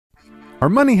Are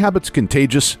money habits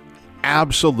contagious?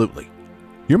 Absolutely.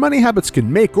 Your money habits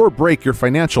can make or break your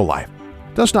financial life.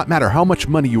 It does not matter how much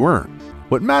money you earn.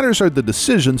 What matters are the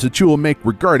decisions that you will make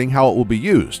regarding how it will be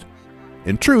used.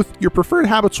 In truth, your preferred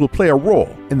habits will play a role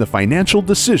in the financial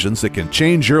decisions that can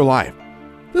change your life.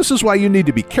 This is why you need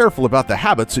to be careful about the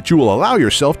habits that you will allow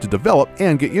yourself to develop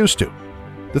and get used to.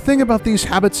 The thing about these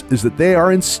habits is that they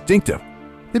are instinctive.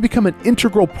 They become an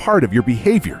integral part of your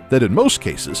behavior that in most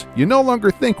cases you no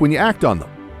longer think when you act on them.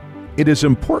 It is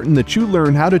important that you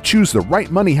learn how to choose the right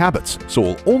money habits so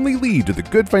it will only lead to the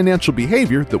good financial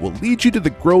behavior that will lead you to the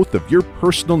growth of your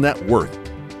personal net worth.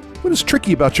 What is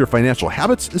tricky about your financial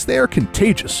habits is they are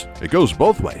contagious. It goes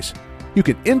both ways. You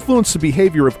can influence the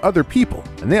behavior of other people,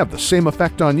 and they have the same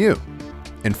effect on you.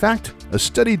 In fact, a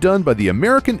study done by the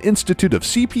American Institute of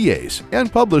CPAs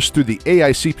and published through the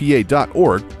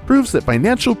AICPA.org proves that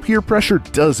financial peer pressure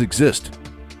does exist.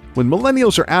 When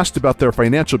millennials are asked about their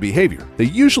financial behavior, they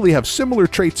usually have similar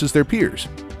traits as their peers.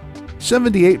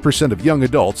 78% of young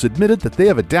adults admitted that they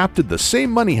have adapted the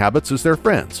same money habits as their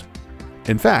friends.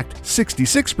 In fact,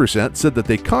 66% said that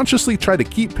they consciously try to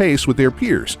keep pace with their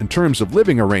peers in terms of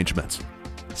living arrangements.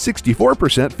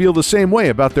 64% feel the same way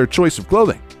about their choice of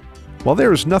clothing. While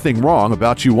there is nothing wrong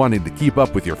about you wanting to keep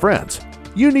up with your friends,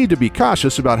 you need to be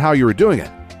cautious about how you are doing it.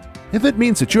 If it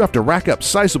means that you have to rack up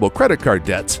sizable credit card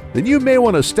debts, then you may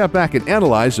want to step back and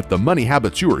analyze if the money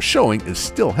habits you are showing is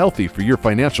still healthy for your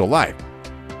financial life.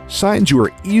 Signs you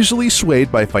are easily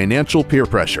swayed by financial peer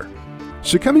pressure.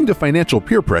 Succumbing to financial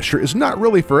peer pressure is not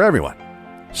really for everyone.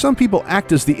 Some people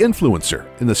act as the influencer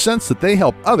in the sense that they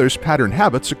help others pattern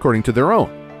habits according to their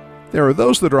own. There are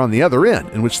those that are on the other end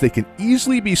in which they can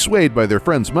easily be swayed by their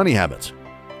friends' money habits.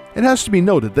 It has to be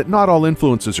noted that not all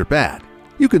influences are bad.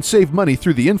 You can save money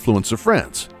through the influence of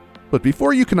friends. But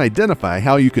before you can identify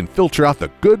how you can filter out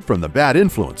the good from the bad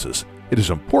influences, it is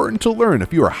important to learn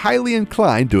if you are highly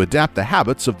inclined to adapt the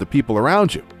habits of the people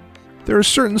around you. There are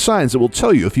certain signs that will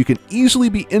tell you if you can easily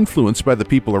be influenced by the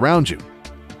people around you.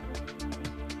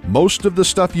 Most of the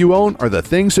stuff you own are the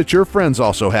things that your friends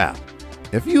also have.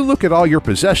 If you look at all your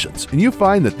possessions and you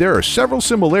find that there are several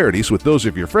similarities with those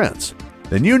of your friends,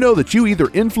 then you know that you either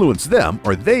influenced them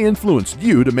or they influenced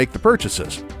you to make the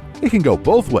purchases. It can go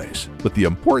both ways, but the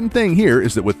important thing here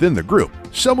is that within the group,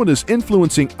 someone is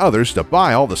influencing others to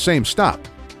buy all the same stuff.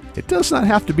 It does not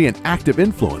have to be an active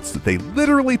influence that they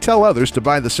literally tell others to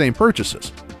buy the same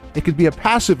purchases. It can be a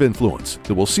passive influence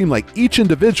that will seem like each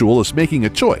individual is making a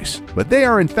choice, but they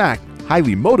are in fact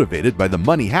highly motivated by the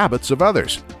money habits of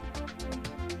others.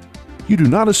 You do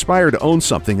not aspire to own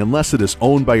something unless it is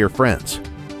owned by your friends.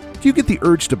 Do you get the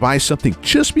urge to buy something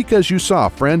just because you saw a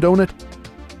friend own it?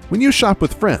 When you shop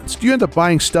with friends, do you end up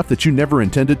buying stuff that you never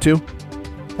intended to?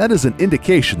 That is an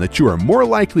indication that you are more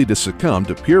likely to succumb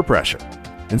to peer pressure.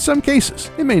 In some cases,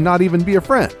 it may not even be a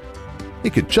friend.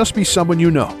 It could just be someone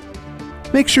you know.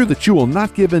 Make sure that you will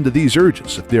not give in to these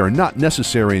urges if they are not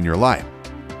necessary in your life.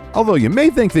 Although you may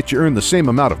think that you earn the same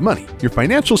amount of money, your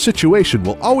financial situation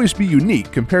will always be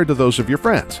unique compared to those of your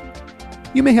friends.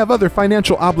 You may have other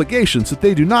financial obligations that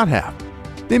they do not have.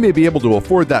 They may be able to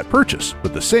afford that purchase,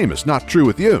 but the same is not true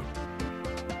with you.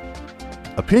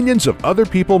 Opinions of other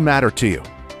people matter to you.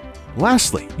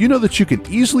 Lastly, you know that you can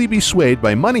easily be swayed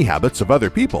by money habits of other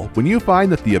people when you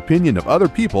find that the opinion of other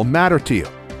people matter to you.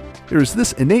 There is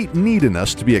this innate need in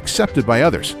us to be accepted by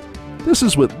others. This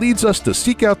is what leads us to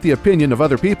seek out the opinion of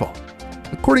other people.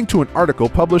 According to an article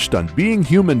published on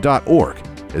beinghuman.org,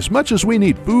 as much as we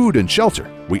need food and shelter,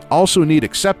 we also need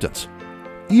acceptance.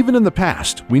 Even in the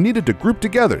past, we needed to group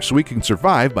together so we can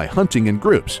survive by hunting in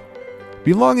groups.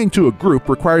 Belonging to a group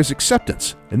requires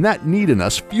acceptance, and that need in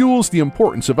us fuels the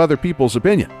importance of other people's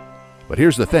opinion. But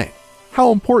here's the thing,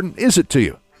 how important is it to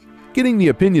you? Getting the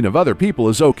opinion of other people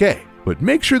is okay, but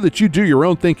make sure that you do your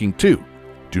own thinking too.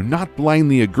 Do not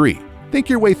blindly agree. Think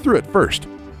your way through it first.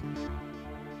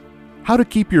 How to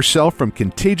keep yourself from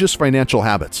contagious financial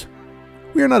habits.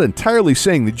 We are not entirely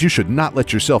saying that you should not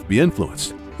let yourself be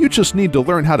influenced. You just need to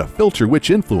learn how to filter which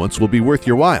influence will be worth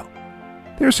your while.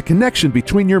 There's a connection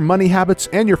between your money habits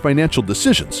and your financial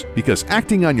decisions because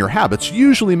acting on your habits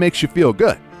usually makes you feel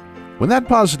good. When that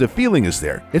positive feeling is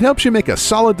there, it helps you make a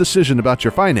solid decision about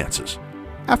your finances.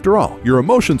 After all, your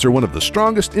emotions are one of the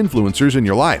strongest influencers in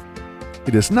your life.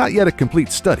 It is not yet a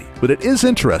complete study, but it is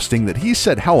interesting that he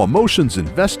said how emotions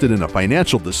invested in a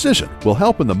financial decision will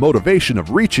help in the motivation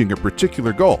of reaching a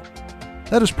particular goal.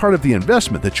 That is part of the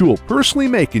investment that you will personally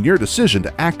make in your decision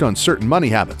to act on certain money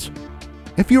habits.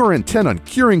 If you are intent on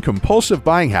curing compulsive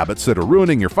buying habits that are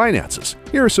ruining your finances,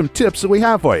 here are some tips that we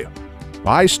have for you.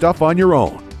 Buy stuff on your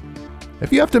own.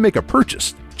 If you have to make a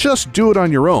purchase, just do it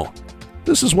on your own.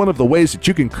 This is one of the ways that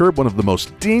you can curb one of the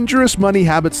most dangerous money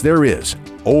habits there is: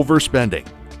 overspending.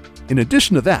 In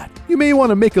addition to that, you may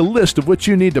want to make a list of what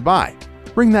you need to buy.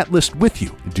 Bring that list with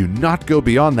you and do not go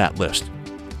beyond that list.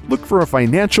 Look for a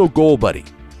financial goal buddy.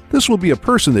 This will be a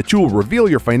person that you will reveal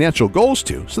your financial goals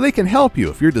to so they can help you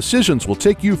if your decisions will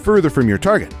take you further from your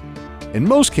target. In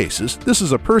most cases, this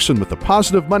is a person with the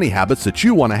positive money habits that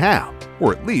you want to have,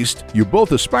 or at least you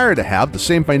both aspire to have the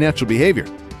same financial behavior.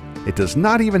 It does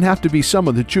not even have to be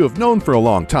someone that you have known for a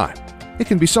long time. It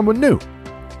can be someone new.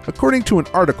 According to an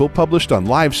article published on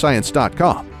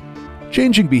livescience.com,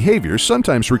 changing behaviors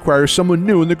sometimes requires someone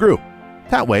new in the group.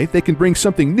 That way, they can bring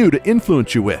something new to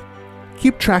influence you with.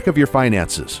 Keep track of your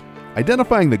finances.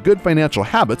 Identifying the good financial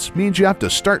habits means you have to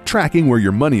start tracking where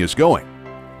your money is going.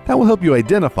 That will help you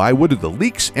identify what are the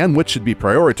leaks and what should be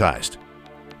prioritized.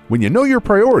 When you know your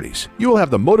priorities, you will have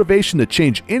the motivation to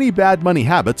change any bad money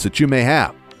habits that you may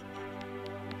have.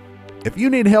 If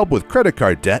you need help with credit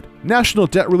card debt, National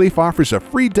Debt Relief offers a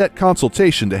free debt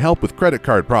consultation to help with credit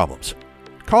card problems.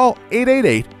 Call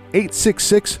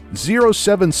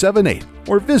 888-866-0778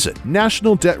 or visit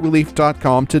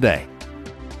nationaldebtrelief.com today.